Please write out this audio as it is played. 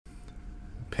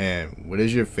Pan, what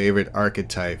is your favorite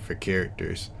archetype for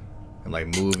characters in like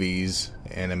movies,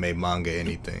 anime, manga,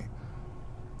 anything?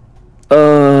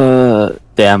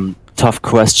 Damn, tough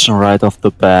question right off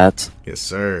the bat. Yes,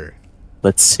 sir.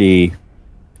 Let's see.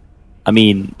 I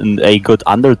mean, a good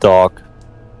underdog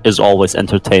is always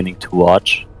entertaining to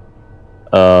watch.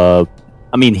 I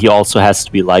mean, he also has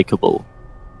to be likable.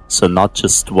 So not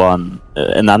just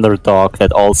an underdog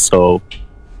that also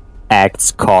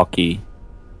acts cocky.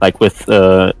 Like with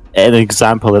an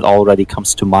example that already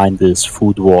comes to mind is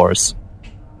Food Wars.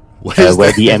 What is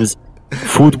Where that?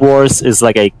 Food Wars is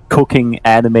like a cooking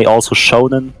anime, also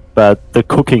shonen, but the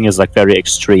cooking is like very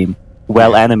extreme,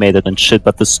 well animated and shit,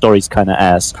 but the story's kind of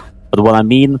ass. But what I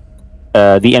mean,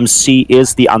 the MC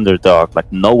is the underdog.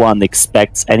 Like no one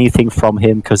expects anything from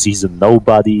him because he's a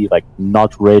nobody, like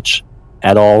not rich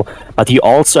at all. But he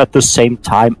also at the same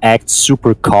time acts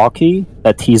super cocky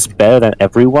that he's better than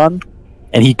everyone,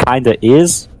 and he kind of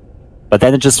is. But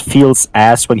then it just feels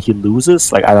ass when he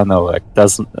loses. Like I don't know, like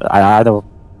I don't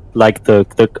like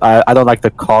I don't like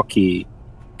the cocky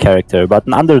character, but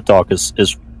an underdog is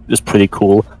pretty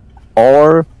cool.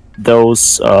 Or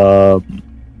those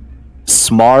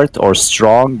smart or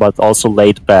strong but also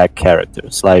laid back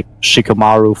characters like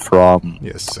Shikamaru from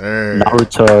Yes, sir.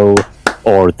 Naruto,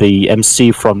 or the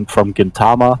MC from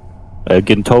Gintama.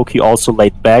 Gintoki, also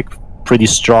laid back, pretty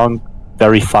strong,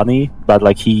 very funny, but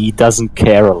like he doesn't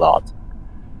care a lot.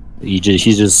 He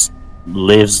just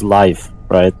lives life,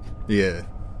 right? Yeah.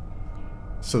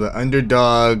 So the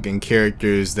underdog and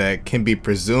characters that can be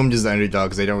presumed as the underdog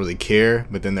because they don't really care,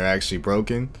 but then they're actually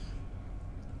broken.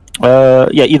 Yeah,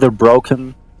 either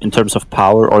broken in terms of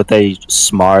power, or they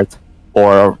smart,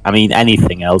 or I mean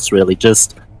anything else really.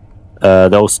 Just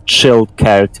those chilled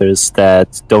characters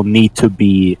that don't need to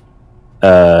be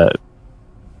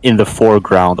in the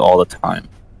foreground all the time.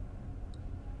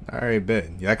 All right, bet.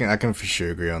 Yeah, I can for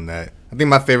sure agree on that. I think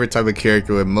my favorite type of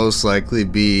character would most likely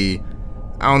be,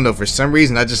 I don't know, for some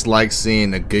reason I just like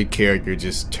seeing a good character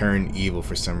just turn evil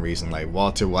for some reason, like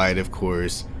Walter White, of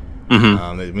course. I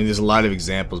mean, there's a lot of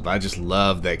examples, but I just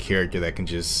love that character that can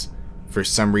just, for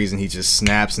some reason, he just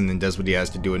snaps and then does what he has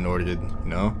to do in order to,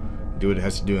 do what it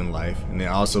has to do in life, and then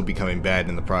also becoming bad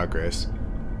in the progress.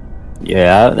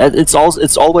 Yeah, it's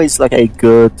always like a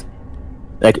good,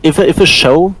 like if a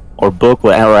show or book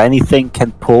or anything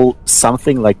can pull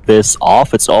something like this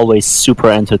off, it's always super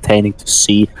entertaining to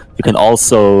see. You can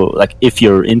also, like, if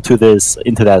you're into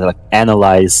that, like,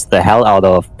 analyze the hell out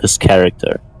of this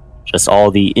character, just all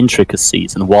the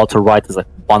intricacies. And Walter White is like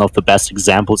one of the best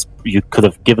examples you could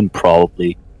have given,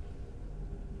 probably.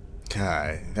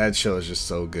 God, that show is just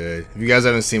so good. If you guys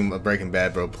haven't seen Breaking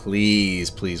Bad, bro,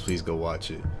 please go watch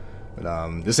it.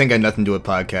 But this ain't got nothing to do with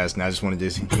podcast, and I just wanted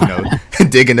to,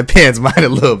 dig into Pan's mind a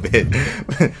little bit.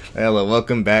 Hello,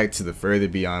 welcome back to the Further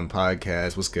Beyond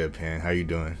podcast. What's good, Pan? How you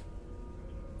doing?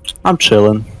 I'm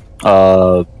chilling.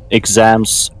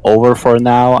 Exams over for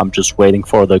now. I'm just waiting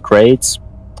for the grades.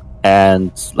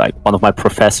 And like one of my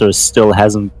professors still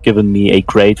hasn't given me a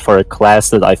grade for a class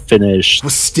that I finished.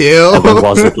 Still? When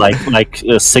was it? Like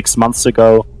 6 months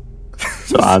ago.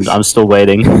 So I'm still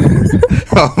waiting.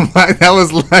 Oh my! That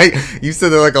was like you said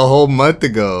that like a whole month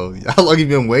ago. How long have you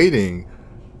been waiting?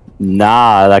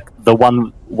 Nah, like the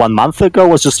one month ago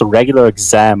was just a regular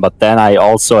exam, but then I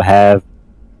also have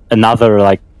another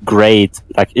like grade.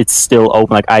 Like it's still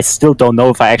open. Like I still don't know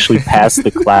if I actually passed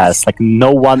the class. Like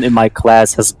no one in my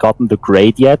class has gotten the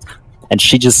grade yet. And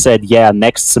she just said, yeah,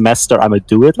 next semester I'm gonna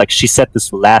do it. Like she said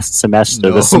this last semester.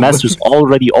 No. The semester's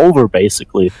already over,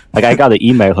 basically. Like I gotta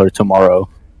email her tomorrow.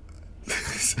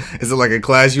 Is it like a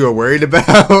class you were worried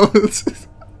about?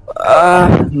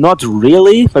 Not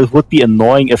really, but it would be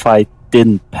annoying if I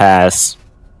didn't pass.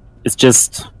 It's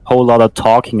just a whole lot of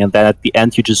talking, and then at the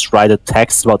end you just write a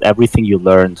text about everything you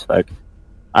learned. Like,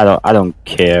 I don't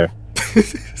care.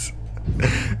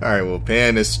 All right, well,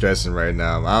 Pan is stressing right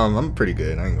now. I'm pretty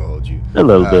good. I ain't gonna hold you. A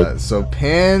little bit. So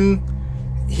Pan,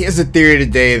 he has a theory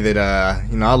today that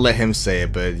I'll let him say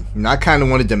it, but I kind of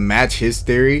wanted to match his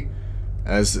theory.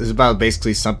 It's about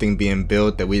basically something being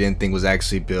built that we didn't think was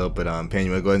actually built. But Pan,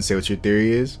 you wanna go ahead and say what your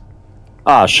theory is?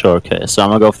 Sure. Okay, so I'm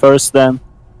gonna go first then.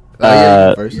 Yeah,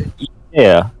 you go first.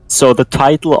 Yeah. So the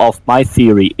title of my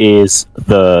theory is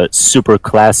the super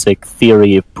classic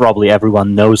theory. Probably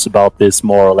everyone knows about this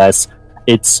more or less.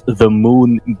 It's the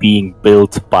moon being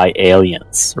built by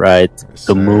aliens, right? Yes,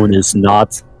 The sir. moon is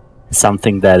not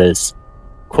something that is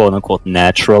quote unquote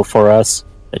natural for us.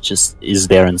 It just is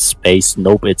there in space.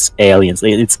 Nope, it's aliens.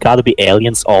 It's got to be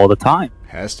aliens all the time.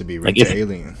 Has to be Like,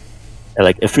 reptilian.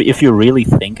 Like if you really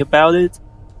think about it,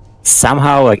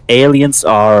 somehow like aliens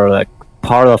are like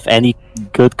part of any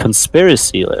good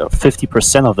conspiracy,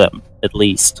 50% of them at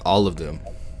least. All of them.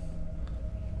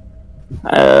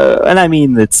 And I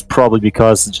mean, it's probably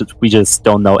because we just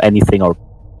don't know anything, or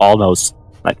almost,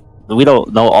 like, we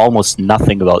don't know almost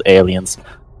nothing about aliens.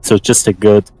 So it's just a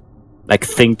good, like,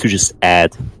 thing to just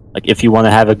add. Like, if you want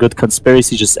to have a good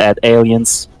conspiracy, just add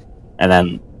aliens, and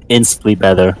then instantly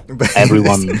better.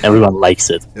 Everyone likes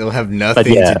it. It'll have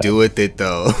nothing to do with it,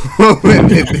 though.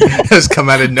 It just come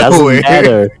out of Doesn't nowhere.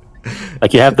 matter.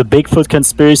 Like, you have the Bigfoot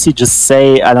conspiracy, just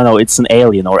say, I don't know, it's an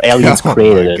alien, or aliens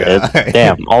created it.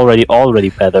 Damn, already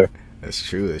better. That's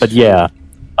true. But yeah,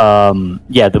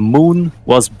 the moon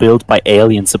was built by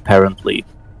aliens, apparently.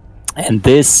 And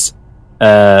this,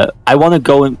 I want to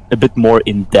go in a bit more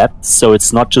in depth, so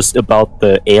it's not just about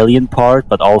the alien part,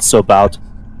 but also about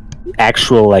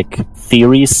actual, like,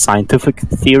 theories, scientific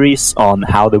theories on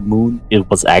how the moon it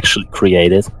was actually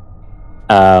created.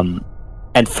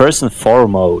 And first and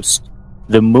foremost,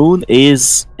 the moon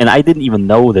is, and I didn't even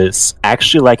know this,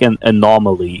 actually like an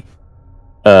anomaly,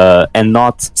 and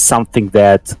not something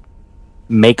that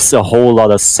makes a whole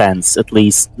lot of sense, at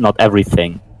least not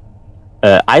everything.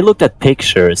 I looked at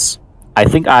pictures. I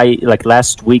think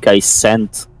last week I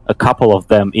sent a couple of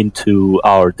them into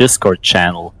our Discord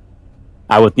channel.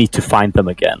 I would need to find them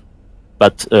again.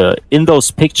 But in those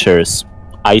pictures,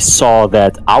 I saw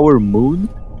that our moon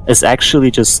is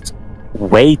actually just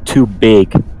way too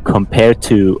big compared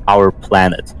to our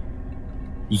planet.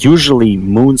 Usually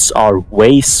moons are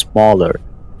way smaller.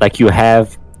 Like, you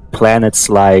have planets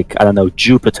like, I don't know,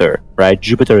 Jupiter, right?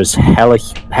 Jupiter is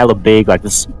hella big, like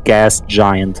this gas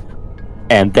giant.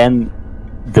 And then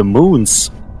the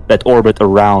moons that orbit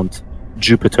around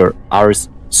Jupiter are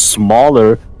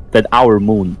smaller than our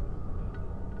moon.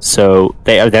 So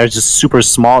they're just super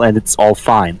small, and it's all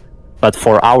fine. But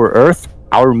for our Earth,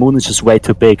 our moon is just way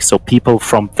too big. So people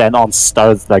from then on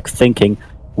started, like, thinking,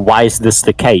 why is this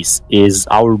the case? Is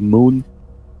our moon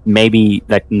maybe,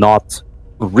 like, not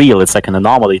real? It's like an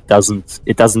anomaly. It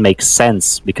doesn't make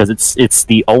sense, because it's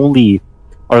the only,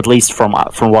 or at least from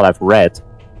what I've read,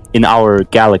 in our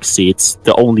galaxy, it's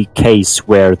the only case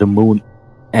where the moon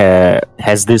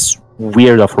has this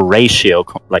weird of a ratio,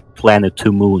 like planet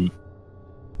to moon.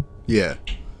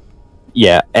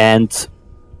 Yeah, and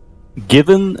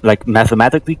given, like,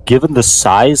 mathematically, given the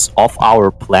size of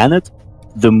our planet,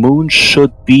 the moon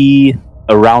should be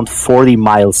around 40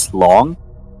 miles long.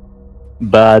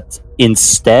 But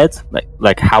instead,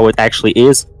 like how it actually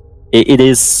is, it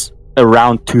is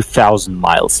around 2,000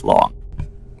 miles long.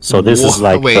 So this is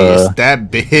like... Wait, is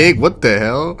that big? What the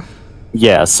hell?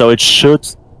 Yeah, so it should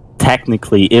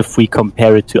technically, if we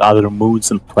compare it to other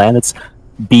moons and planets,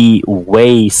 be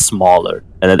way smaller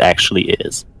than it actually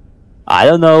is. I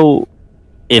don't know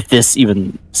if this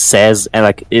even says, and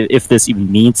like if this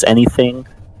even means anything,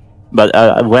 but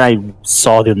when I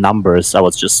saw the numbers, I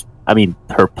was just,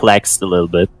 perplexed a little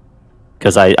bit,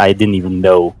 because I didn't even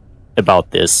know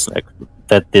about this, like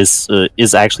that this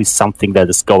is actually something that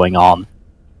is going on.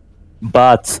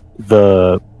 But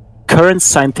the current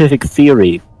scientific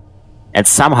theory, and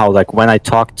somehow, like, when I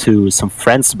talked to some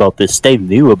friends about this, they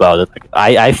knew about it. Like,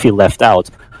 I feel left out,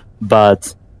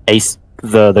 but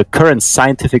the current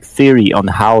scientific theory on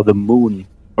how the moon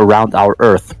around our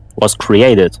Earth was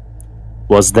created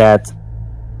was that,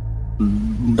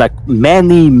 like,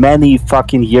 many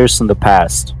fucking years in the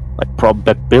past, like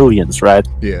probably billions, right?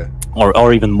 Yeah.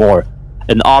 Or even more,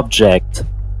 an object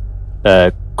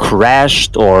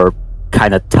crashed or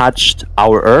kind of touched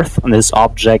our Earth, and this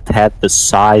object had the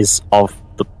size of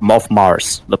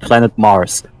Mars, the planet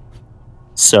Mars.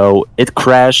 So it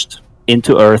crashed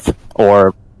into Earth,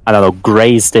 or I don't know,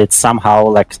 grazed it somehow.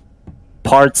 Like,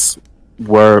 parts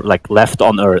were, like, left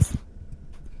on Earth,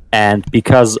 and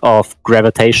because of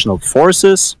gravitational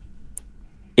forces,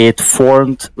 it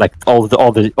formed, like,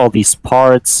 all these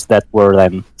parts that were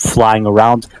then flying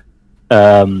around.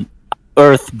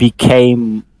 Earth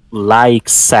became like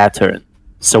Saturn.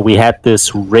 So we had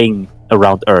this ring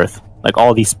around Earth. Like,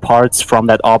 all these parts from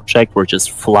that object were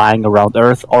just flying around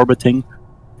Earth, orbiting.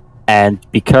 And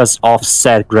because of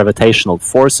said gravitational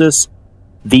forces,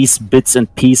 these bits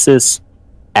and pieces,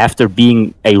 after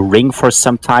being a ring for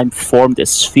some time, formed a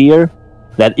sphere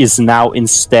that is now,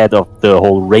 instead of the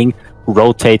whole ring,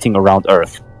 rotating around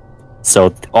Earth.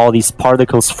 So all these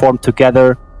particles formed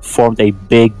together, formed a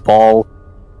big ball,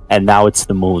 and now it's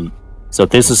the moon. So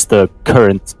this is the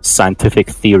current scientific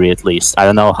theory, at least. I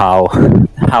don't know how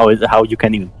you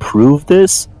can even prove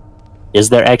this. Is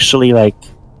there actually, like,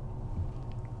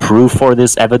 proof for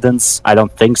this, evidence? I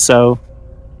don't think so.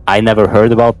 I never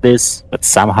heard about this, but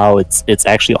somehow it's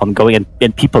actually ongoing,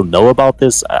 and people know about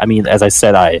this. I mean, as I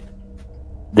said,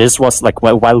 this was like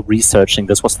while researching,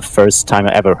 this was the first time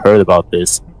I ever heard about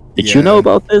this. Did you know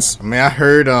about this? I mean, I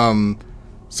heard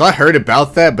so I heard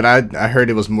about that, but I heard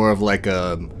it was more of like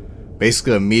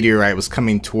basically a meteorite was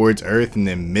coming towards Earth and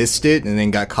then missed it and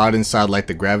then got caught inside like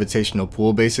the gravitational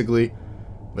pull basically.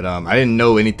 But I didn't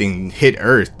know anything hit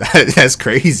Earth. That's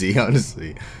crazy,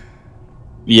 honestly.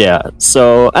 Yeah.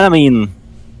 So I mean,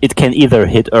 it can either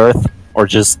hit Earth or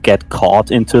just get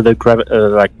caught into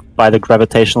the by the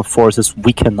gravitational forces.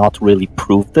 We cannot really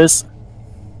prove this.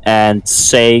 And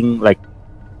saying like,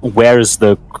 where's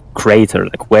the crater?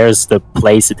 Like, where's the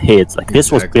place it hit? Like,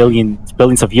 this was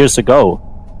billions of years ago.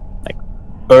 Like,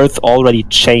 Earth already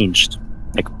changed.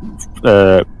 Like,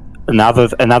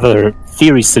 another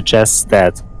theory suggests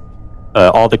that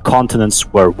all the continents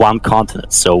were one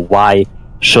continent. So why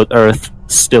should Earth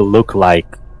still look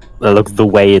the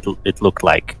way it looked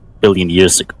like billion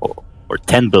years ago or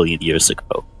 10 billion years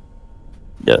ago?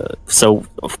 So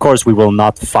of course we will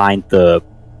not find the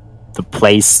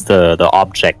place the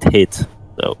object hit.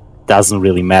 So it doesn't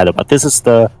really matter. But this is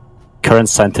the current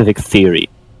scientific theory.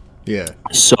 Yeah.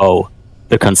 So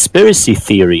the conspiracy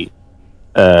theory,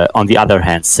 on the other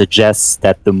hand, suggests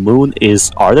that the moon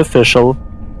is artificial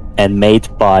and made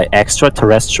by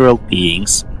extraterrestrial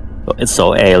beings,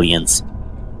 so aliens.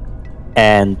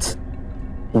 And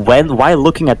while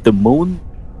looking at the moon,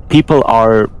 people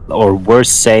are, or were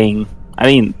saying, I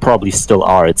mean, probably still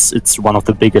are, it's one of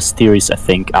the biggest theories, I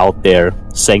think, out there,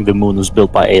 saying the moon was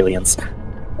built by aliens.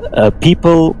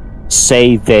 People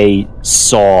say they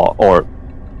saw, or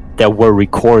there were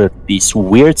recorded, these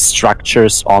weird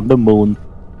structures on the moon,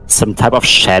 some type of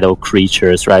shadow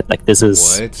creatures, right? Like, this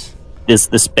is... What?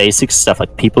 This basic stuff,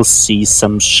 like, people see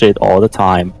some shit all the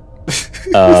time.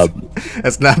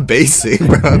 That's not basic,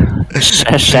 bro.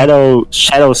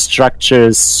 shadow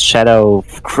structures,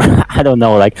 I don't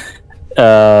know, like,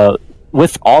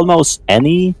 with almost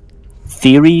any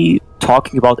theory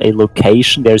talking about a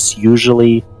location, there's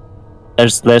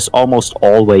almost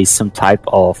always some type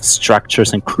of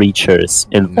structures and creatures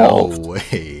involved. No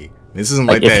way. This isn't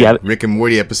like that Rick and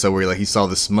Morty episode where like he saw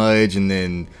the smudge and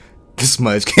then the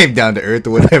smudge came down to Earth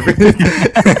or whatever.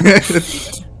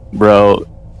 Bro,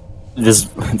 this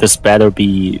better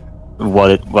be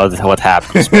what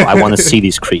happens, bro. I want to see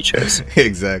these creatures.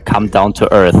 Exactly. Come down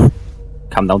to Earth.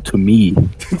 Come down to me.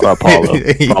 Or Apollo.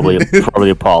 probably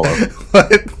Apollo.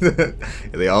 What?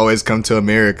 They always come to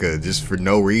America just for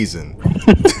no reason.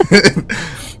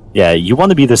 Yeah, you want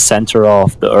to be the center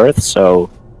of the Earth, so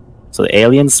the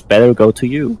aliens better go to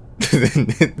you.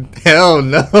 Hell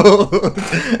no.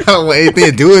 I don't want anything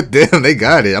to do with them. They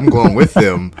got it. I'm going with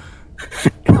them.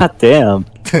 God damn.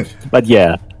 But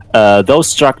yeah, those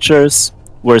structures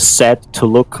were said to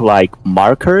look like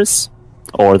markers,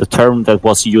 or the term that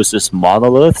was used is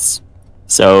monoliths.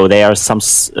 So they are some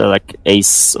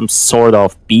sort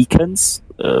of beacons,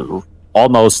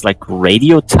 almost like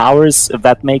radio towers, if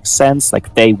that makes sense.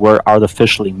 Like, they were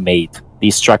artificially made.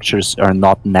 These structures are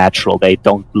not natural. They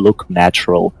don't look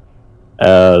natural.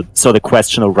 So the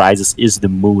question arises, is the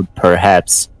moon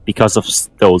perhaps, because of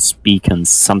those beacons,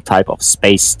 some type of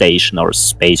space station or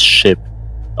spaceship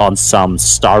on some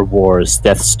Star Wars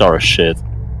Death Star shit?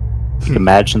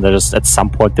 Imagine that at some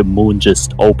point the moon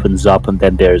just opens up and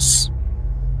then there's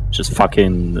just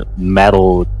fucking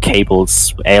metal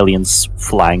cables, aliens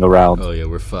flying around. Oh yeah,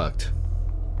 we're fucked.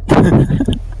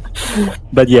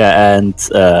 But yeah, and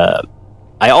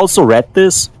I also read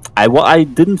this. I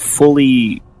didn't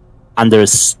fully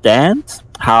understand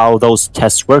how those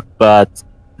tests work, but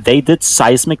they did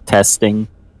seismic testing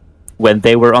when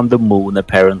they were on the moon,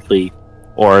 apparently,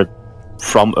 or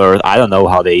from Earth. I don't know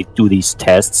how they do these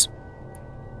tests.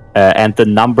 And the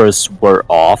numbers were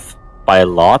off by a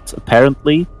lot,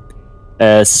 apparently,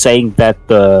 saying that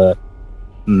the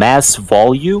mass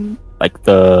volume, like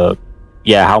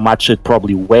how much it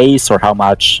probably weighs or how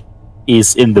much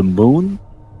is in the moon,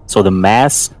 so the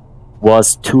mass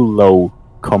was too low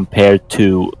compared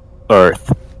to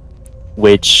Earth,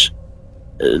 which,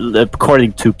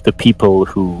 according to the people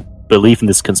who believe in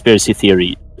this conspiracy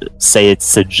theory, say it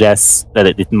suggests that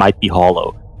it might be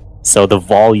hollow. So the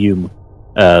volume,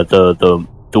 the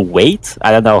weight,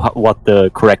 I don't know what the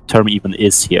correct term even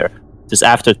is here. Just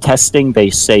after testing, they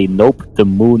say, nope, the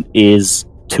moon is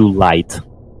too light.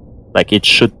 Like, it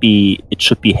should be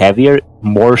heavier.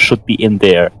 More should be in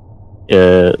there.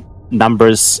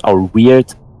 Numbers are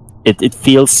weird. It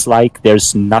feels like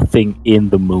there's nothing in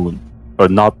the moon, or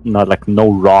not like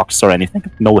no rocks or anything,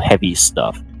 no heavy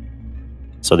stuff.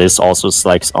 So this also is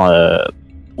like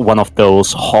one of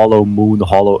those hollow moon,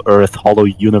 hollow Earth, hollow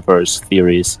universe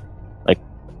theories. Like,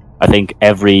 I think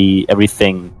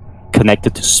everything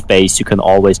connected to space, you can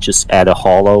always just add a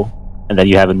hollow, and then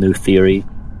you have a new theory.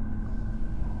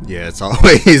 Yeah, it's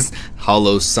always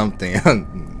hollow something.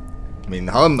 I mean,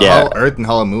 hollow Earth and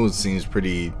hollow moon seems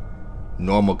pretty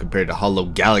normal compared to hollow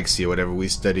galaxy or whatever we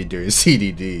studied during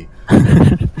CDD.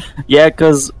 Yeah,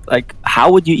 because like,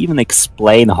 how would you even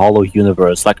explain hollow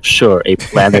universe? Like, sure, a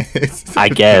planet, I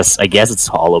guess it's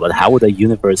hollow, but how would a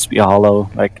universe be hollow?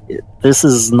 Like, this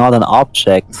is not an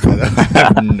object. I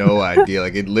have no idea.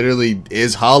 Like, it literally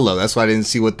is hollow. That's why I didn't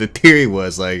see what the theory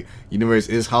was. Like, universe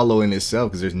is hollow in itself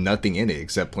because there's nothing in it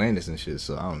except planets and shit.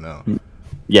 So I don't know.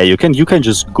 Yeah, you can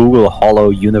just Google hollow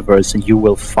universe and you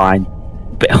will find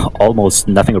almost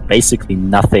nothing, or basically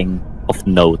nothing of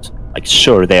note. Like,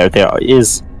 sure, there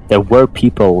were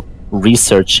people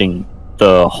researching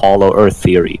the hollow Earth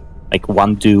theory. Like,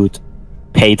 one dude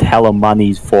paid hella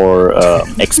money for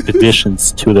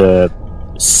expeditions to the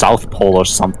South Pole or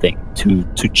something to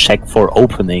check for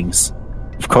openings.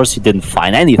 Of course, he didn't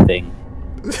find anything.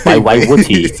 Why would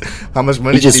he? How much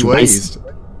money did he waste?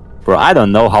 Bro, I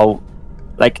don't know how.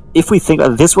 Like, if we think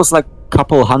this was like a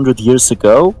couple hundred years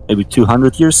ago, maybe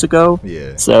 200 years ago.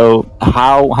 Yeah. So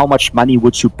how much money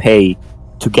would you pay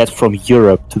to get from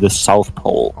Europe to the South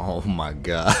Pole? Oh my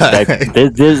god! Like,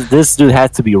 this dude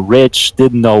had to be rich,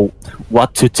 didn't know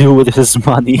what to do with his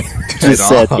money. Just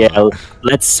said, "Yeah,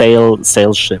 let's sail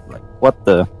ship." Like, what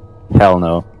the hell,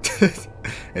 no?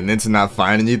 And then to not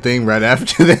find anything right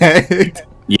after that.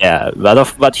 Yeah,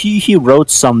 but he wrote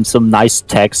some nice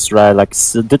text, right? Like,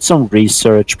 did some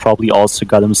research, probably also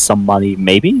got him some money,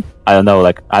 maybe. I don't know.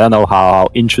 Like, I don't know how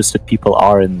interested people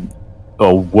are in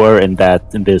or were in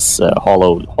this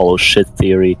hollow shit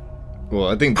theory. Well,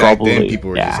 I think back then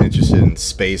people were just interested in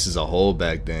space as a whole.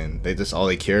 Back then, all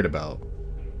they cared about.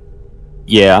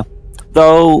 Yeah,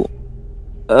 though.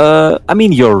 I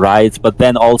mean, you're right, but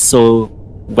then also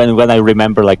when I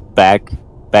remember, like, back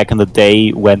in the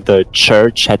day when the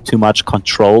church had too much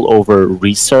control over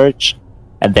research,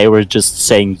 and they were just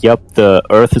saying, "Yep, the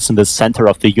Earth is in the center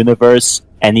of the universe."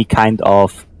 Any kind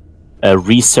of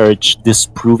research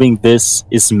disproving this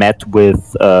is met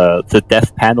with the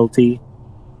death penalty.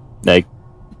 Like,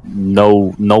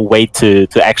 no way to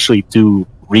actually do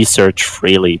research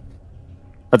freely.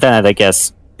 But then I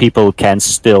guess people can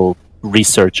still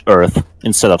research Earth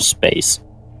instead of space,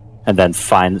 and then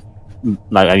find.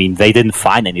 I mean, they didn't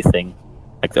find anything.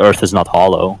 Like, the Earth is not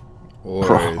hollow. Or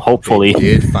hopefully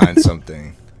they did find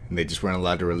something, and they just weren't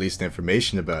allowed to release the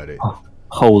information about it.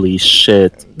 Holy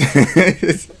shit.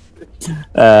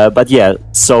 But yeah,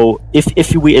 so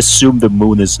if we assume the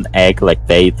moon is an egg, like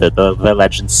the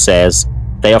legend says,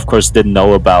 they of course didn't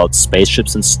know about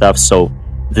spaceships and stuff, so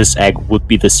this egg would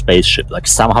be the spaceship. Like,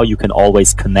 somehow you can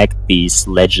always connect these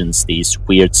legends, these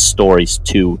weird stories,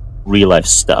 to real life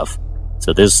stuff.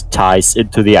 So this ties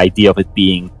into the idea of it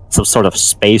being some sort of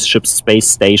spaceship, space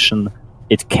station.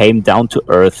 It came down to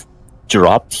Earth,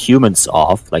 dropped humans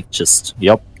off, like, just,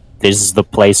 yep, this is the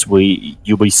place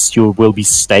you will be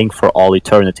staying for all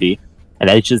eternity. And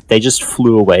they just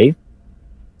flew away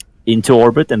into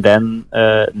orbit, and then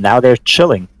now they're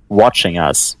chilling, watching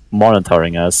us,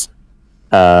 monitoring us.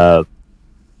 I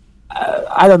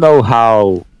don't know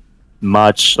how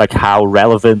much, like, how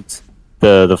relevant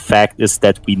the fact is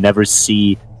that we never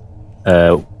see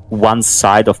one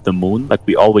side of the moon. Like,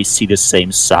 we always see the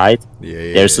same side.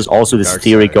 Yeah, There's also this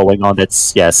theory going on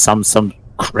that's some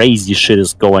crazy shit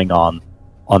is going on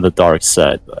the dark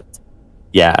side. But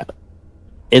yeah,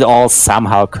 it all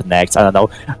somehow connects. I don't know.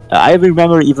 I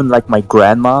remember even, like, my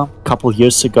grandma a couple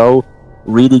years ago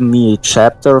reading me a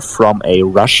chapter from a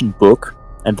Russian book,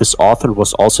 and this author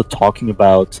was also talking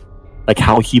about, like,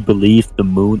 how he believed the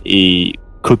moon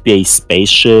could be a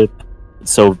spaceship.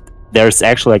 So there's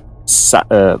actually, like,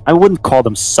 I wouldn't call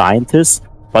them scientists,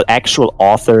 but actual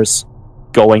authors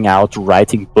going out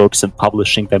writing books and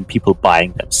publishing them, people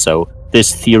buying them. So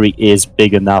this theory is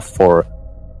big enough for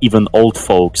even old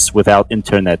folks without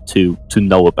internet to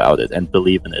know about it and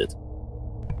believe in it.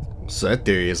 So that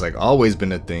theory has, like, always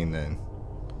been a thing then.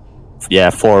 Yeah,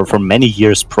 for many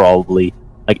years probably.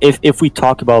 Like, if we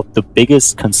talk about the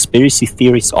biggest conspiracy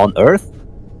theories on Earth,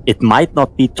 it might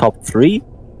not be top 3,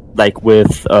 like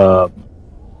with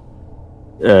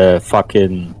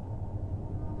fucking.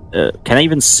 Can I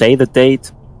even say the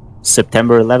date?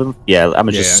 September 11th? Yeah, I'm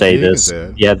gonna just say this.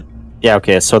 Yeah,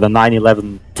 okay. So the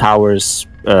 9/11 towers,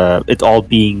 it all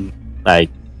being,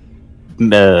 like,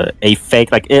 a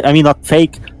fake. Like, I mean, not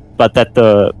fake, but that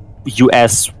the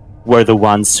U.S. were the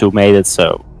ones who made it.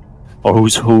 So, or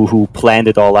who planned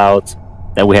it all out.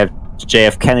 Then we have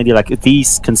JF Kennedy. Like,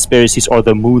 these conspiracies, or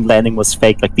the moon landing was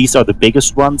fake. Like, these are the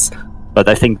biggest ones. But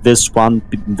I think this one,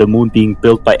 the moon being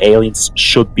built by aliens,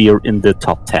 should be in the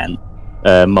top 10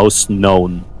 most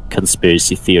known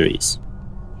conspiracy theories.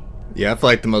 Yeah, I feel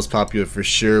like the most popular for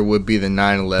sure would be the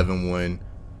 9/11 one.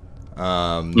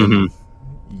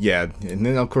 Yeah, and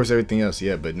then of course everything else.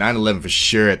 Yeah, but 9/11 for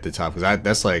sure at the top, because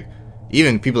that's like,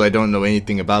 even people that don't know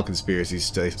anything about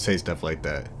conspiracies say stuff like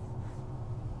that.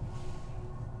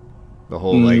 The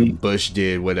whole like Bush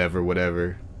did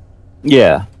whatever.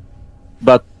 Yeah.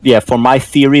 But yeah, for my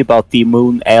theory about the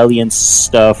moon aliens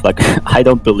stuff, like I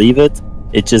don't believe it.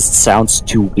 It just sounds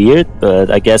too weird.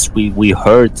 But I guess we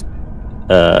heard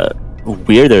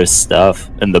weirder stuff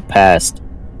in the past,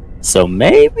 so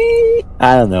maybe,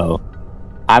 I don't know.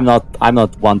 I'm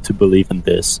not one to believe in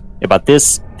this. Yeah, but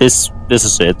this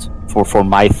is it for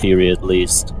my theory at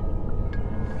least.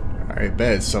 Alright,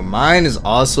 bet. So mine is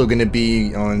also gonna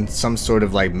be on some sort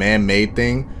of like man-made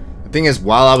thing. The thing is,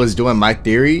 while I was doing my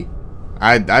theory,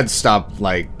 I'd stop,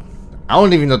 like, I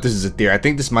don't even know if this is a theory. I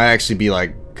think this might actually be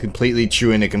like completely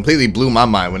true, and it completely blew my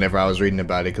mind whenever I was reading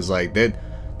about it, because like the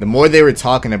more they were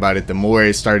talking about it, the more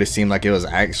it started to seem like it was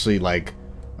actually like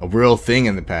a real thing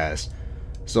in the past.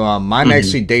 So mine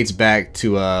actually dates back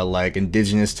to like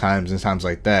indigenous times and times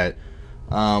like that.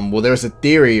 Well, there was a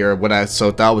theory, or what I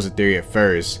thought was a theory at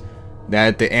first,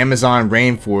 that the Amazon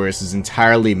rainforest is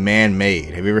entirely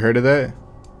man-made. Have you ever heard of that?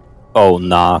 Oh,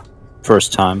 nah.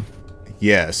 First time.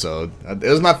 Yeah, so it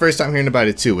was my first time hearing about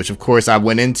it too, which of course I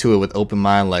went into it with open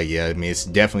mind, like, yeah, I mean, it's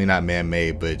definitely not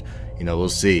man-made, but, you know, we'll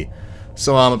see.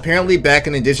 So apparently back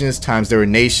in indigenous times, there were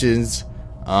nations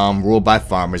ruled by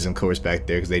farmers, of course, back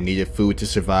there, because they needed food to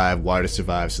survive, water to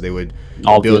survive, so they would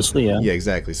obviously build, yeah,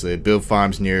 exactly, so they build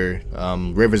farms near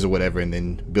rivers or whatever, and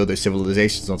then build their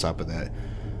civilizations on top of that.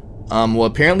 Well,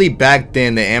 apparently back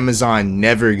then the Amazon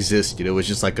never existed. It was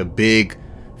just like a big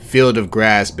field of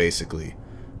grass, basically.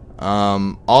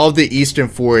 All of the eastern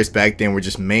forests back then were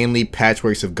just mainly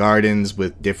patchworks of gardens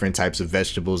with different types of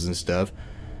vegetables and stuff.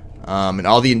 And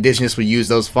all the indigenous would use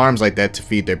those farms like that to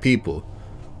feed their people.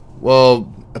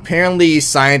 Well, apparently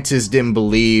scientists didn't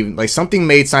believe, like, something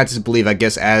made scientists believe, I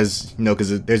guess, as, you know,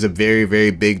 because there's a very, very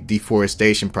big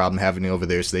deforestation problem happening over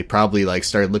there, so they probably, like,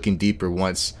 started looking deeper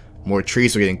once more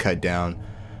trees were getting cut down.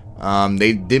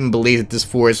 They didn't believe that this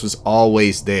forest was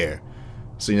always there.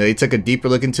 So, you know, they took a deeper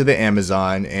look into the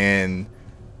Amazon, and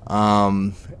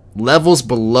levels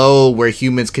below where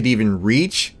humans could even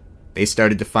reach, they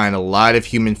started to find a lot of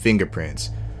human fingerprints.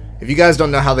 If you guys don't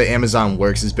know how the Amazon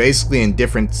works, it's basically in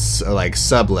different like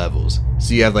sub-levels.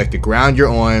 So you have like the ground you're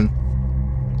on,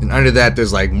 and under that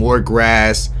there's like more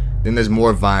grass, then there's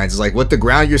more vines. It's like what the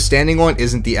ground you're standing on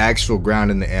isn't the actual ground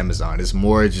in the Amazon. It's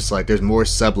more just like there's more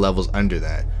sub-levels under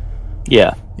that.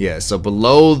 Yeah. Yeah, so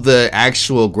below the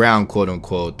actual ground, quote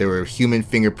unquote, there were human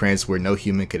fingerprints where no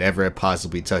human could ever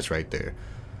possibly touch right there.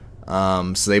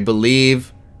 So they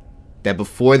believe that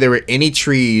before there were any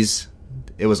trees,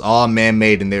 it was all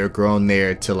man-made, and they were grown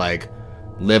there to like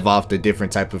live off the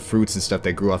different type of fruits and stuff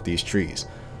that grew off these trees.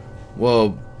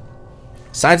 Well,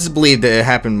 scientists believe that it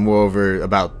happened moreover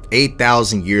about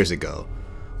 8,000 years ago.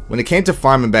 When it came to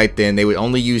farming back then, they would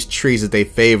only use trees that they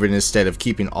favored instead of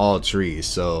keeping all trees.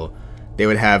 So they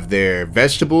would have their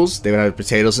vegetables, they would have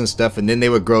potatoes and stuff, and then they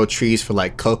would grow trees for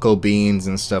like cocoa beans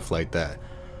and stuff like that.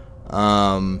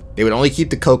 They would only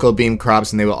keep the cocoa bean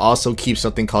crops, and they would also keep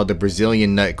something called the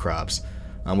Brazilian nut crops,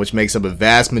 which makes up a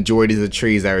vast majority of the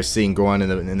trees that are seen growing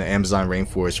in the Amazon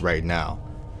rainforest right now.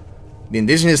 The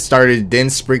indigenous started then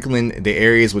sprinkling the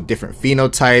areas with different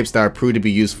phenotypes that are proved to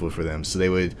be useful for them. So they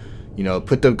would, you know,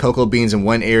 put the cocoa beans in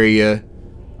one area,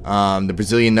 the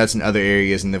Brazilian nuts in other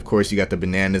areas, and of course you got the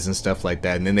bananas and stuff like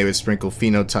that. And then they would sprinkle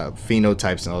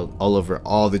phenotypes all over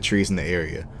all the trees in the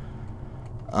area.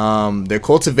 Their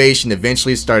cultivation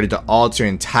eventually started to alter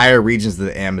entire regions of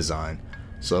the Amazon.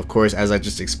 So of course, as I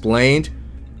just explained,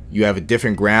 you have a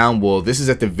different ground. Well, this is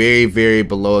at the very, very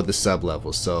below the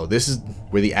sub-level. So this is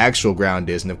where the actual ground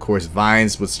is. And of course,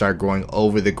 vines would start growing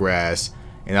over the grass,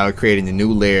 and that would create a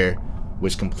new layer,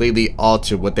 which completely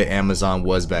altered what the Amazon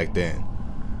was back then.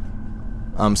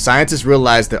 Scientists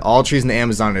realized that all trees in the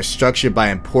Amazon are structured by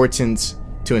importance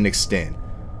to an extent.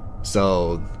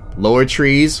 So lower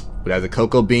trees would have the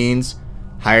cocoa beans,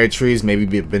 higher trees maybe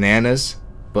be bananas,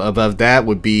 but above that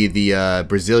would be the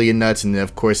Brazilian nuts, and then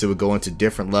of course it would go into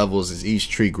different levels as each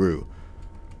tree grew.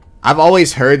 I've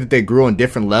always heard that they grew on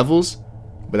different levels,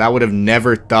 but I would have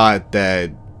never thought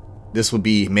that this would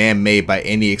be man-made by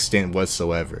any extent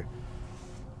whatsoever.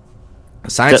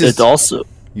 Scientists, it also,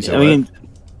 I mean,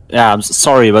 yeah, I'm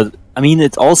sorry, but I mean,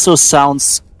 it also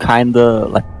sounds kind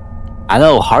of like, I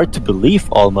don't know, hard to believe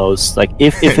almost. Like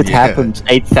if it Yeah. happened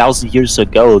 8,000 years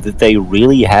ago, did they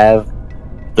really have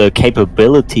the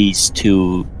capabilities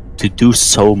to do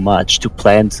so much, to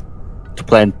plant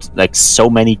like so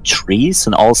many trees,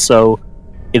 and also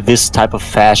in this type of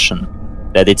fashion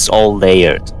that it's all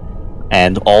layered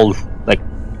and all like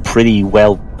pretty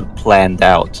well planned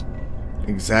out.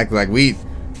 Exactly. Like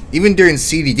even during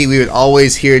CDD, we would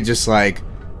always hear just like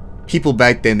people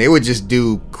back then, they would just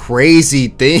do crazy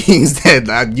things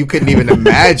that you couldn't even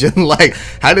imagine. Like,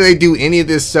 how do they do any of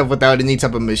this stuff without any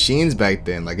type of machines back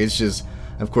then? Like, it's just,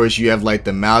 of course, you have like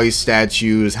the Maui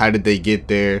statues. How did they get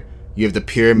there? You have the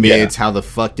pyramids. How the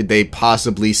fuck did they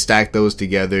possibly stack those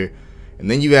together? And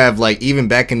then you have like even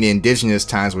back in the indigenous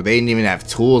times where they didn't even have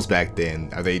tools back then.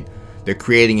 They're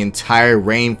creating entire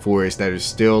rainforests that are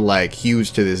still like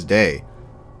huge to this day.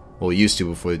 Well, used to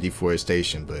before the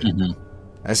deforestation, but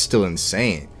that's still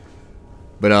insane.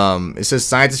 But it says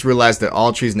scientists realized that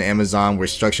all trees in the Amazon were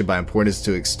structured by importance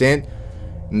to extent,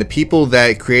 and the people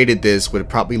that created this would have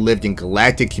probably lived in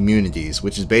galactic communities,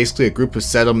 which is basically a group of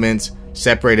settlements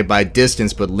separated by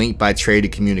distance but linked by trade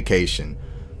and communication.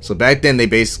 So back then they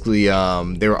basically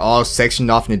they were all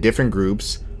sectioned off into different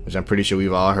groups, which I'm pretty sure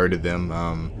we've all heard of them.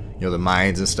 You know, the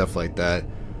Mayans and stuff like that.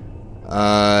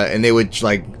 And they would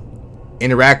like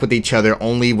interact with each other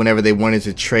only whenever they wanted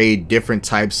to trade different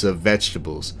types of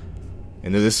vegetables.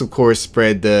 And this of course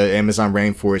spread the Amazon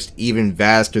rainforest even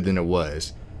vaster than it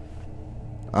was,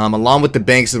 along with the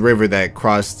banks of the river that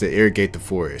crossed to irrigate the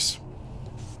forest.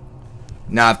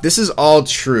 Now if this is all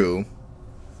true,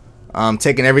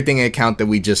 taking everything into account that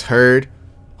we just heard,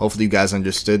 hopefully you guys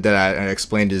understood that I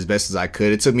explained it as best as I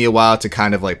could. It took me a while to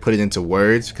kind of like put it into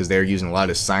words because they were using a lot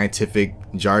of scientific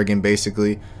jargon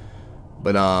basically.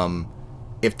 But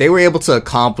if they were able to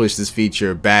accomplish this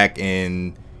feature back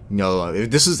in, you know,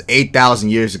 if this was 8,000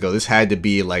 years ago, this had to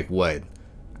be like what?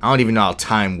 I don't even know how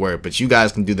time worked, but you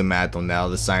guys can do the math on that,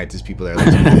 the scientists, people that are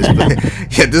listening to this.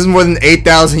 But yeah, this is more than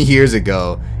 8,000 years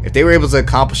ago. If they were able to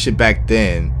accomplish it back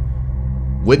then,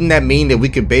 wouldn't that mean that we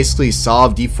could basically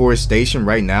solve deforestation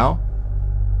right now?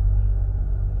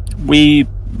 We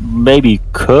maybe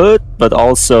could, but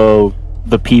also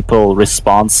the people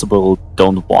responsible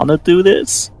don't want to do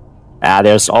this.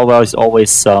 There's always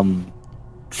some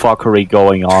fuckery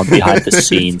going on behind the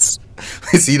scenes.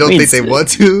 So you don't think they want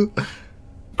to?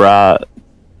 Bruh,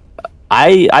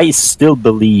 I still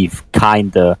believe,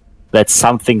 kinda, that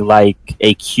something like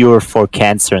a cure for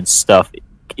cancer and stuff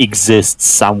exists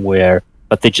somewhere,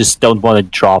 but they just don't want to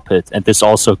drop it. And this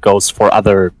also goes for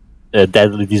other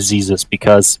deadly diseases,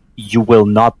 because you will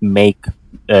not make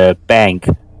bank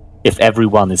if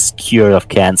everyone is cured of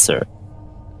cancer.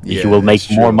 Yeah, you will make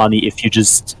more true. money if you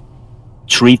just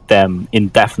treat them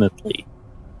indefinitely,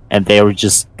 and they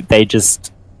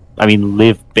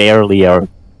live barely or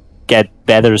get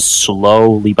better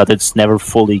slowly, but it's never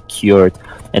fully cured.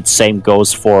 And same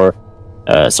goes for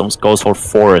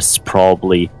forests,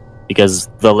 probably, because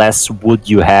the less wood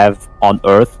you have on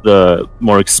Earth, the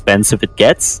more expensive it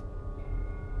gets.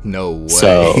 No way.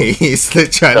 So, They're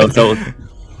trying to...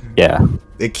 yeah.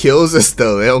 It kills us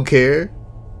though. They don't care.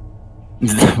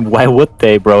 Why would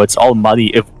they, bro? It's all money.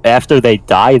 If after they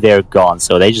die, they're gone.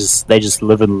 So they just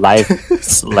live in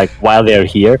life like while they're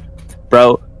here,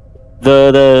 bro.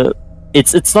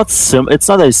 It's not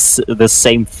the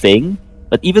same thing.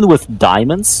 But even with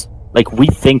diamonds, like, we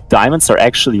think diamonds are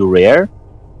actually rare.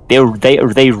 They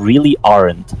really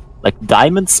aren't. Like,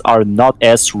 diamonds are not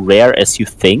as rare as you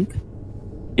think.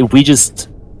 We just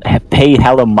pay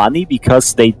hella money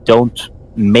because they don't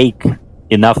make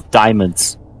enough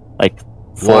diamonds. Like,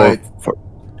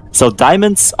 so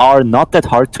diamonds are not that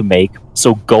hard to make.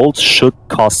 So gold should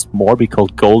cost more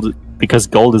because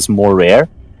gold is more rare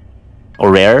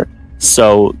or rare.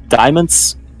 So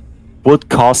diamonds would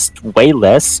cost way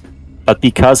less, but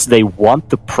because they want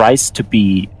the price to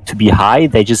be high,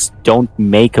 they just don't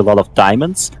make a lot of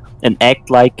diamonds and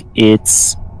act like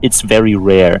it's very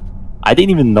rare. I didn't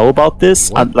even know about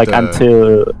this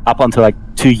until like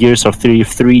 2 years or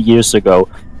three years ago,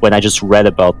 when I just read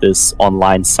about this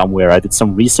online somewhere. I did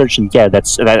some research, and yeah,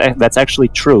 that's actually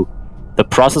true. The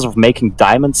process of making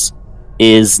diamonds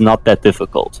is not that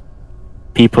difficult.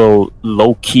 People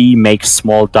low-key make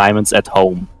small diamonds at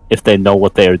home if they know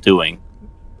what they are doing.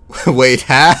 Wait,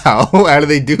 how? How do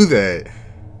they do that?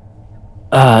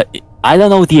 I don't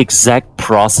know the exact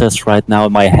process right now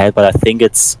in my head, but I think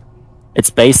it's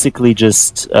basically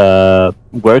just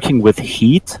working with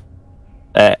heat.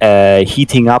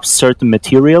 Heating up certain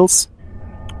materials.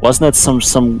 Wasn't it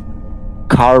some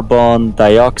carbon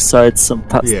dioxide, some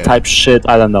type shit?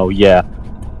 I don't know. Yeah,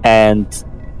 and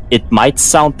it might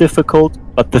sound difficult,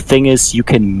 but the thing is, you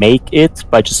can make it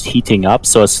by just heating up.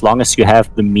 So as long as you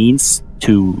have the means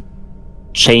to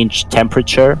change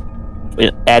temperature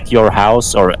at your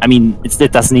house, or I mean,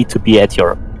 it doesn't need to be at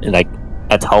your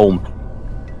at home,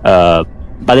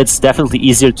 but it's definitely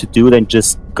easier to do than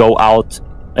just go out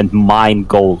and mine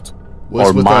gold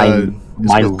or mine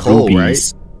coal,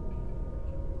 rubies.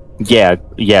 Right?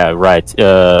 Yeah, right.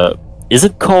 Is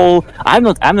it coal? I'm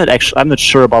not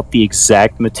sure about the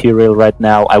exact material right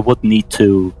now. I would need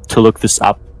to look this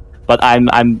up, but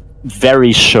I'm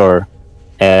very sure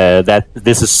that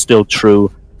this is still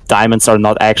true. Diamonds are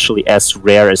not actually as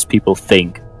rare as people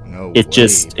think. No it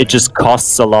way, just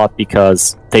costs a lot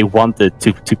because they want it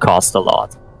to cost a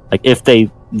lot. Like if they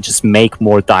just make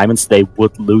more diamonds, they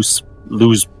would lose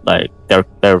like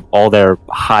their all their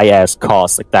high ass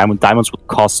costs. Like diamonds would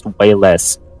cost way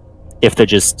less if they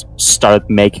just start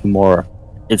making more.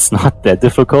 It's not that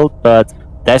difficult, but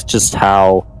that's just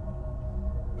how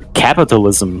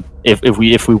capitalism. If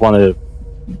we want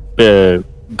to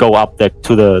go up there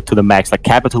to the max, like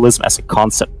capitalism as a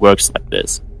concept works like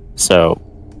this. So,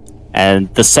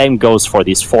 and the same goes for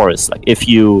these forests. Like if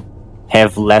you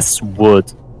have less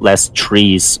wood, less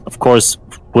trees, of course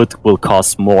wood will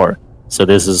cost more. So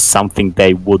this is something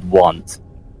they would want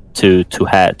to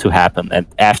happen. And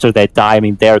after they die, I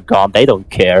mean, they're gone. They don't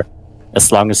care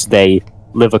as long as they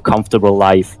live a comfortable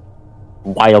life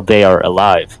while they are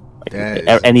alive. Like,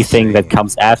 anything insane. that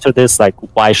comes after this, like,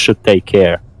 why should they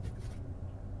care?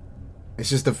 It's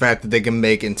just the fact that they can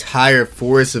make entire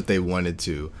forests if they wanted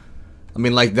to. I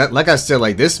mean, like that. Like I said,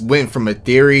 like this went from a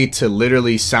theory to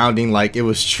literally sounding like it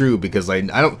was true. Because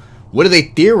like I don't. What are they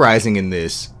theorizing in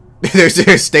this?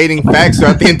 they're stating facts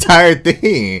throughout the entire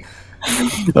thing.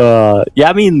 Yeah,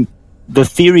 I mean, the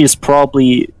theory is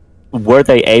probably, were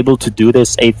they able to do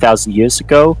this 8,000 years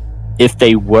ago? If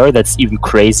they were, that's even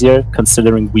crazier,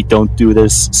 considering we don't do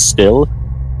this still.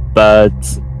 But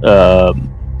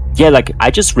yeah, like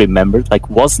I just remembered, like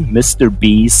wasn't Mr.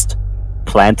 Beast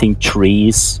planting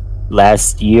trees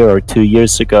last year or 2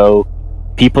 years ago?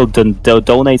 People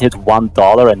donated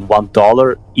 $1, and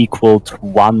 $1 equaled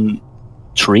one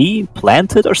tree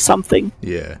planted or something.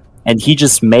 Yeah. And he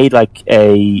just made like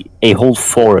a whole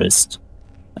forest.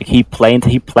 Like he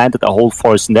planted a whole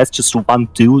forest, and that's just one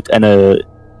dude and a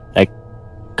like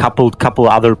couple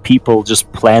other people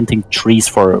just planting trees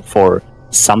for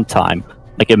some time.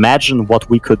 Like imagine what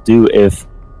we could do if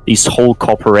these whole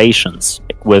corporations,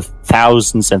 like, with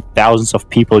thousands and thousands of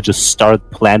people, just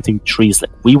start planting trees.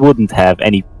 Like we wouldn't have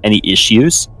any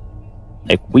issues.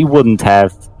 Like we wouldn't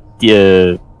have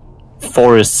the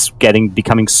forests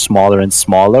becoming smaller and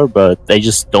smaller, but they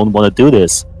just don't want to do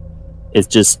this. It's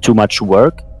just too much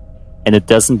work, and it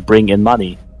doesn't bring in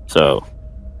money. So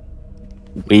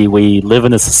we live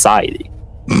in a society.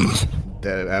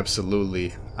 That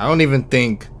absolutely. I don't even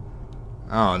think.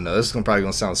 I don't know. This is probably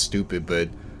gonna sound stupid, but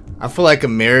I feel like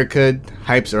America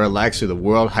hypes, or actually the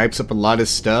world hypes up a lot of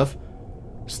stuff,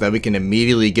 so that we can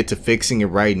immediately get to fixing it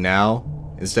right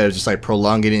now instead of just like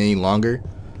prolonging it any longer.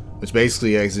 Which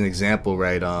basically, as an example,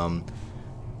 right?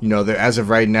 You know, as of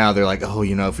right now, they're like, oh,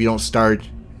 you know, if we don't start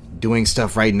doing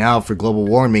stuff right now for global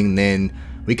warming, then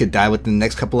we could die within the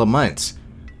next couple of months.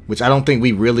 Which I don't think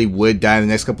we really would die in the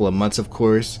next couple of months, of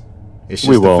course. It's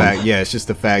just fact. Yeah, it's just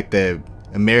the fact that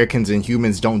Americans and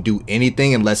humans don't do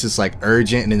anything unless it's like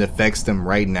urgent and it affects them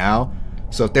right now.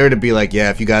 So if they were to be like, yeah,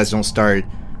 if you guys don't start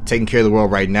taking care of the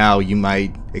world right now, you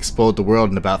might explode the world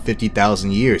in about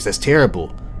 50,000 years. That's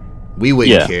terrible. We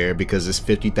wouldn't care because it's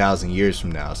 50,000 years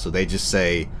from now. So they just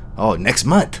say, oh, next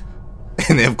month.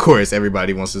 And then, of course,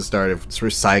 everybody wants to start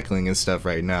recycling and stuff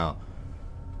right now.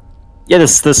 Yeah, the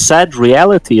sad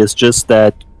reality is just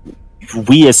that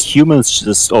we as humans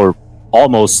just, or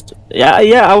almost,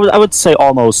 I would say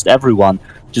almost everyone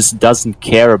just doesn't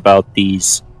care about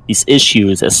these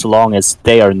issues as long as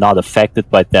they are not affected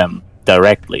by them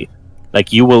directly.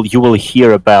 Like you will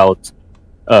hear about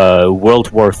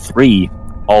World War III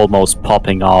almost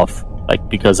popping off, like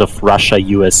because of Russia,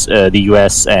 the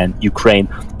US and Ukraine.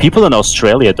 People in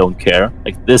Australia don't care.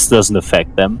 Like this doesn't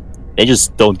affect them. They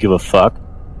just don't give a fuck.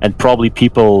 And probably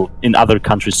people in other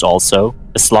countries also,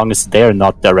 as long as they're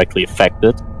not directly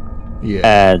affected. Yeah.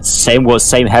 And same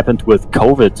happened with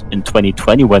COVID in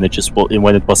 2020 when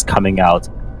it was coming out.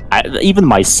 Even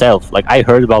myself, like I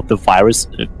heard about the virus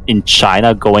in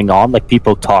China going on, like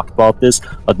people talked about this,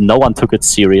 but no one took it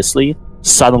seriously.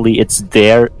 Suddenly it's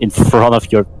there in front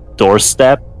of your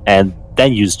doorstep, and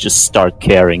then you just start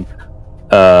caring.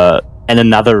 And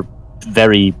another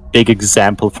very big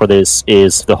example for this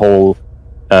is the whole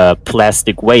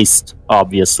plastic waste.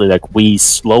 Obviously, like we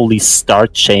slowly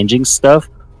start changing stuff,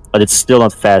 but it's still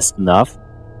not fast enough.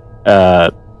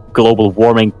 Global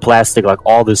warming, plastic, like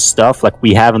all this stuff. Like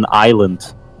we have an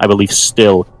island I believe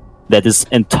still, that is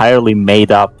entirely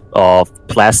made up of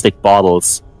plastic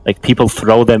bottles. Like people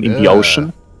throw them in the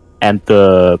ocean, and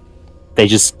they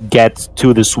just get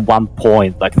to this one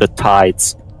point, like the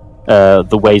tides,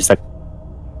 the waves that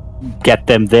get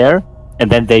them there,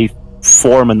 and then they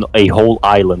form a whole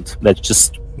island that's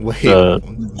just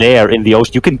there in the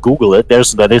ocean. You can Google it.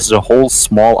 There's a whole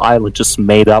small island just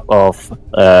made up of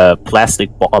plastic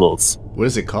bottles. What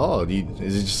is it called?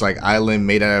 Is it just like island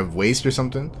made out of waste or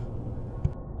something?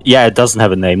 Yeah, it doesn't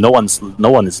have a name. No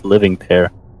one is living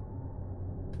there.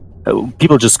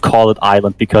 People just call it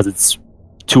island because it's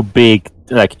too big.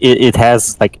 Like it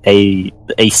has like the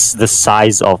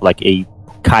size of like a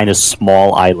kind of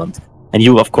small island, and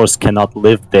you of course cannot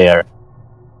live there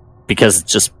because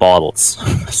it's just bottles.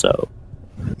 So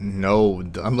no,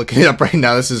 I'm looking it up right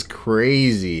now. This is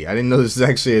crazy. I didn't know this is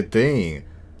actually a thing.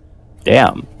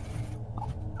 Damn.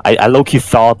 I low-key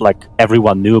thought like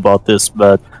everyone knew about this,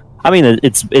 but I mean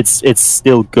it's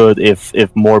still good if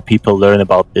more people learn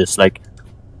about this. Like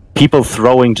people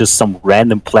throwing just some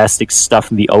random plastic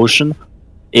stuff in the ocean,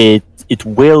 it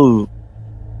will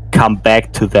come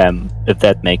back to them, if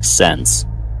that makes sense.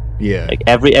 Yeah. Like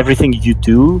everything you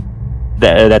do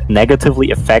that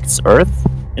negatively affects Earth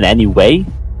in any way,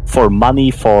 for money,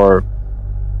 for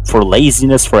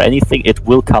laziness, for anything, it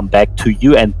will come back to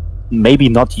you, and maybe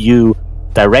not you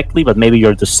directly, but maybe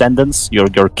your descendants, your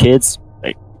kids.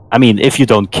 Like, I mean, if you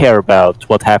don't care about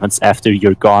what happens after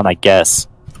you're gone, I guess.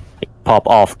 Like, pop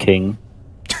off, King.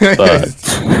 But I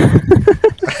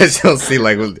just don't see,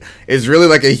 like, it's really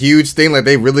like a huge thing. Like,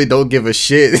 they really don't give a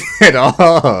shit at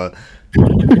all.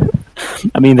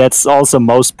 I mean, that's also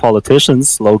most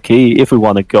politicians, low-key, if we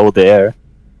want to go there.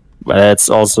 But that's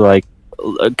also, like,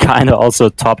 kind of also a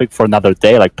topic for another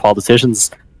day. Like,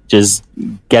 politicians just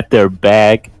get their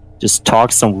bag, just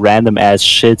talk some random-ass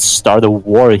shit, start a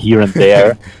war here and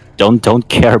there, don't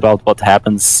care about what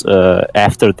happens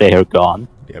after they are gone.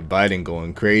 Yeah, Biden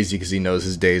going crazy because he knows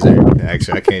his days are...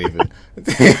 Actually, I can't even...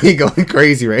 He going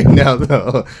crazy right now,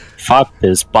 though. Fuck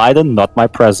this. Biden, not my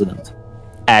president.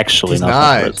 Actually, he's not.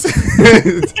 My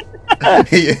president.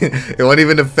 It won't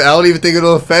even I don't even think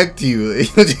it'll affect you.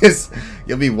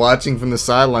 You'll be watching from the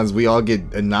sidelines. We all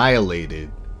get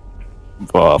annihilated.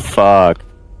 Oh, fuck.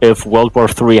 If World War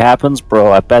III happens,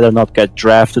 bro, I better not get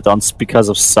drafted on because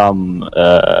of some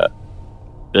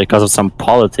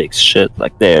politics shit.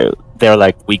 Like they're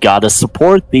like, we gotta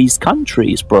support these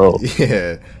countries, bro.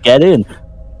 Yeah, get in.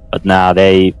 But now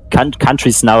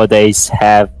countries nowadays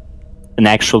have an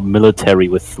actual military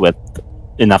with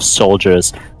enough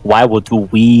soldiers. Why would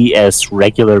we as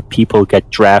regular people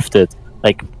get drafted?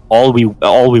 Like all we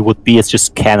would be is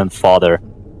just cannon fodder.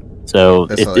 So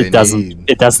it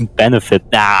doesn't benefit.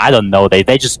 Nah, I don't know.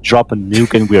 They just drop a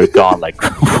nuke and we're gone. Like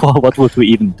what would we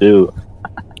even do?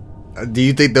 Do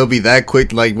you think they'll be that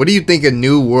quick? Like, what do you think a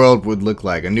new world would look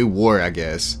like? A new war, I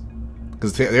guess.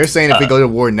 Because they're saying if we go to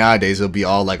war nowadays, it'll be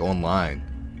all like online.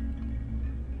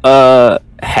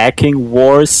 Hacking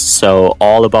wars. So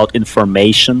all about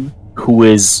information. Who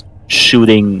is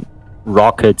shooting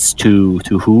rockets to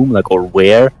whom, like, or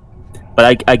where?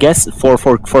 But I guess for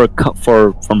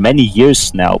many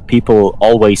years now, people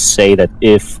always say that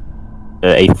if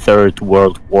a third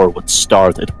world war would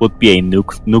start, it would be a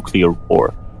nuclear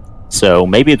war. So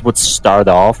maybe it would start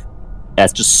off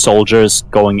as just soldiers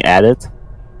going at it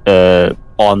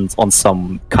on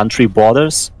some country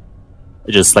borders,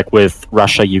 just like with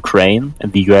Russia, Ukraine,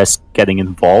 and the US getting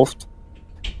involved.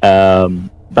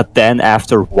 But then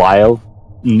after a while,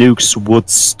 nukes would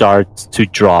start to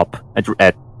drop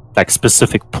at like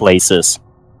specific places.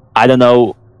 I don't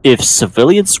know if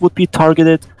civilians would be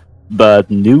targeted, but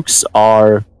nukes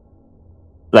are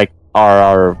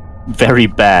very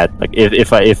bad. Like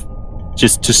if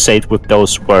just to say it with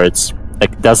those words,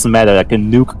 like it doesn't matter. Like a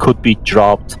nuke could be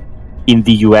dropped in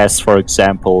the US, for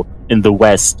example, in the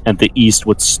West, and the East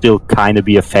would still kind of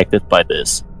be affected by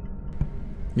this.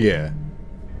 Yeah.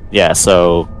 Yeah,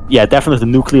 so yeah, definitely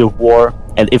nuclear war,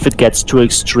 and if it gets too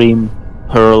extreme,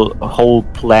 her whole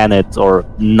planet or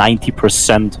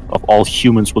 90% of all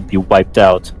humans would be wiped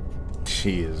out.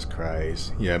 Jesus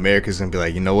Christ. Yeah, America's gonna be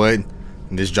like, you know what?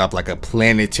 And just drop like a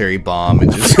planetary bomb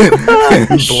and just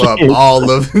blow up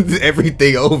all of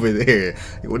everything over there.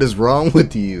 What is wrong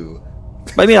with you?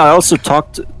 I mean, I also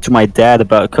talked to my dad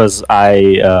about, because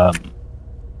I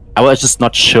was just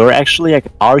not sure actually. Like,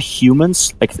 are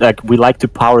humans like we like to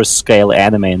power scale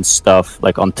anime and stuff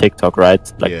like on TikTok, right?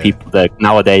 Like people that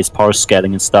nowadays power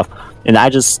scaling and stuff. And I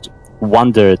just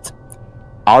wondered,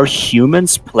 are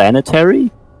humans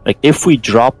planetary? Like, if we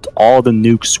dropped all the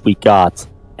nukes we got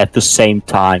at the same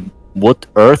time, would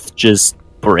Earth just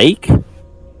break?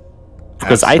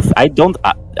 Because I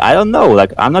don't know.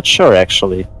 Like, I'm not sure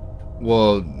actually.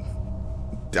 Well,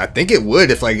 I think it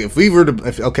would if we were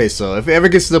to okay, so if it ever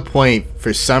gets to the point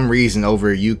for some reason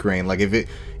over Ukraine, like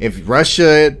if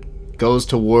Russia goes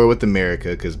to war with America,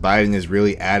 because Biden is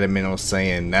really adamant on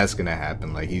saying that's gonna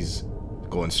happen, like he's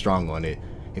going strong on it.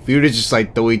 If we were to just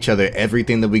like throw each other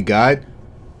everything that we got,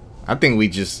 I think we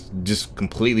just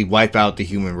completely wipe out the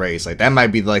human race. Like that might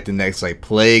be like the next like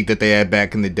plague that they had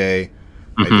back in the day.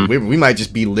 Like, we might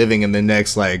just be living in the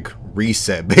next like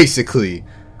reset, basically.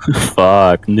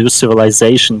 Fuck, new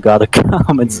civilization gotta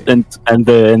come,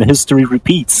 and history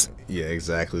repeats. Yeah,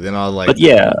 exactly. Then all like But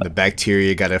yeah. the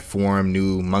bacteria gotta form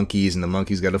new monkeys, and the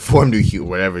monkeys gotta form new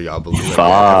whatever y'all believe. Like,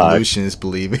 Fuck. evolutionists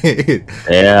believe it.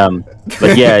 Damn.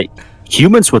 But yeah,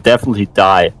 humans would definitely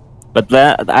die. But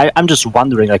I'm just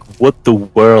wondering, like, would the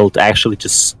world actually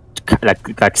just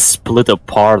like split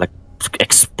apart, like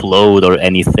explode or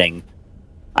anything?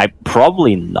 I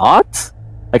probably not.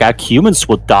 Like humans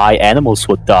would die, animals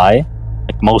would die,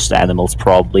 like most animals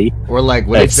probably. Or like,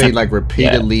 what if they like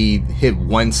repeatedly hit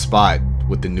one spot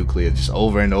with the nuclear just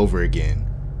over and over again?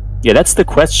 Yeah, that's the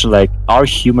question. Like, are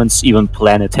humans even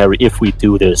planetary if we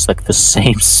do this? Like the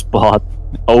same spot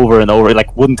over and over,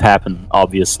 like wouldn't happen.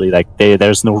 Obviously, like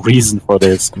there's no reason for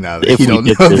this. Now if you don't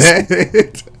know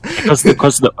that,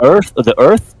 because the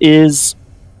Earth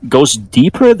goes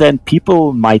deeper than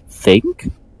people might think.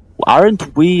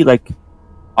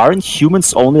 Aren't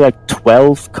humans only like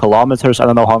 12 kilometers? I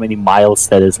don't know how many miles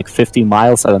that is, like 50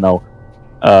 miles, I don't know.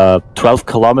 12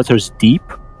 kilometers deep,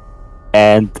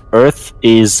 and Earth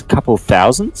is a couple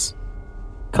thousands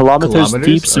kilometers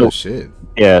deep. So, shit.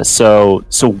 Yeah, so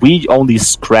we only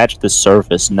scratch the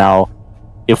surface. Now,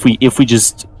 if we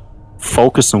just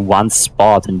focus on one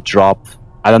spot and drop,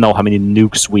 I don't know how many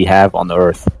nukes we have on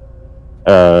Earth.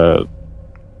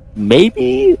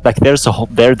 Maybe like there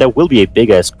will be a big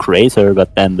ass crater,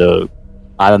 but then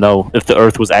I don't know if the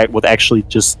Earth would actually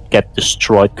just get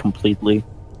destroyed completely.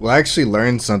 Well, I actually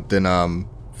learned something.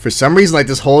 For some reason, like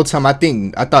this whole time, I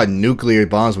thought nuclear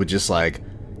bombs would just like,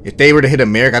 if they were to hit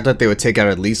America, I thought they would take out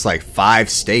at least like 5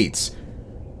 states.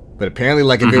 But apparently,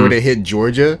 like if they were to hit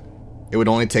Georgia, it would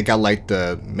only take out like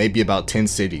maybe about 10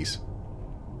 cities.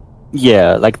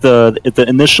 Yeah, like the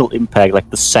initial impact, like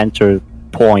the center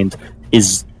point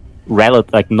is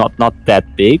not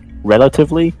that big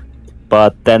relatively,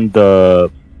 but then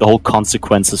the whole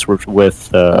consequences with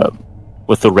the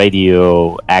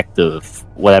radioactive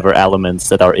whatever elements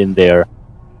that are in there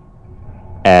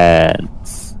and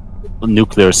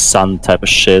nuclear sun type of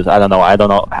shit. I don't know. I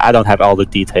don't have all the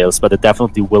details, but it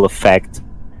definitely will affect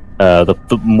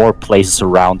the more places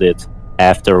around it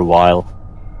after a while,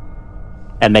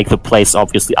 and make the place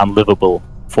obviously unlivable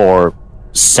for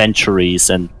centuries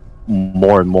and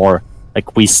more.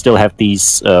 Like we still have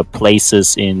these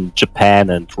places in Japan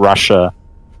and Russia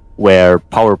where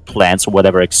power plants or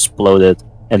whatever exploded,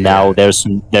 and now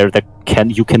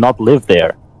you cannot live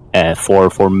there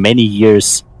for many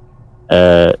years.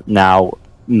 Now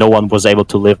no one was able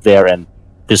to live there, and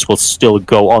this will still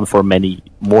go on for many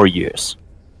more years.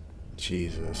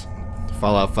 Jesus,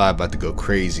 Fallout 5 about to go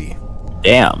crazy.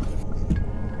 Damn.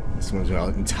 This one's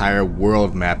an entire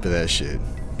world map of that shit.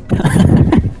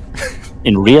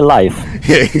 In real life.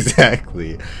 Yeah,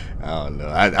 exactly. I don't know.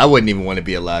 I wouldn't even want to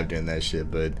be alive during that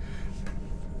shit, but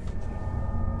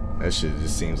that shit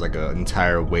just seems like an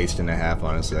entire waste and a half,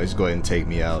 honestly. I just go ahead and take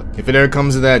me out. If it ever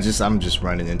comes to that, I'm just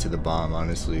running into the bomb,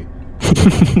 honestly.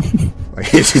 Like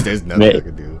there's nothing I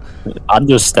can do.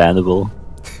 Understandable.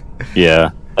 Yeah.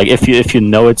 Like if you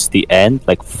know it's the end,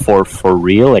 like for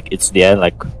real, like it's the end,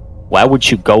 like why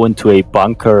would you go into a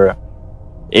bunker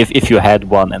if you had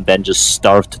one and then just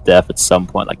starve to death at some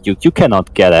point? Like you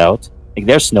cannot get out. Like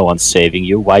there's no one saving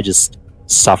you. Why just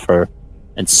suffer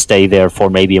and stay there for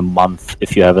maybe a month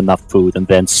if you have enough food and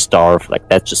then starve? Like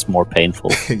that's just more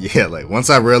painful. Yeah, like once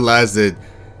I realized that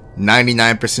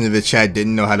 99% of the chat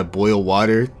didn't know how to boil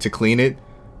water to clean it,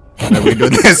 and we were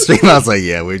doing that stream, I was like,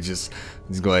 yeah, we're just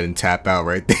go ahead and tap out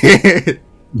right there.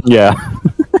 Yeah.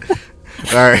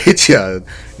 Alright, yeah.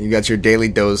 You got your daily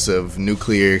dose of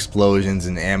nuclear explosions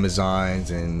and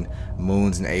Amazons and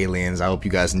moons and aliens. I hope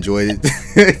you guys enjoyed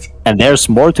it. And there's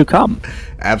more to come.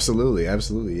 Absolutely,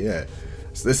 yeah.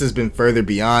 So this has been Further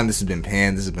Beyond. This has been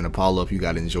Pan. This has been Apollo. Hope you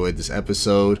guys enjoyed this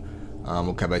episode.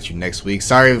 We'll come at you next week.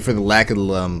 Sorry for the lack of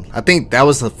I think that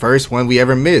was the first one we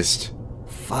ever missed.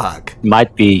 Fuck.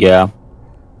 Might be, yeah.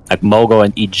 Like Mogo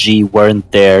and EG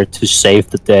weren't there to save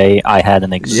the day. I had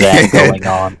an exam going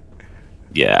on.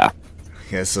 Yeah.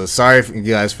 Yeah, so sorry for you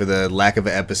guys for the lack of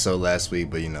an episode last week,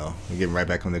 but we're getting right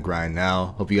back on the grind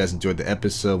now. Hope you guys enjoyed the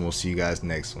episode, and we'll see you guys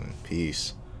next one.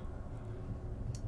 Peace.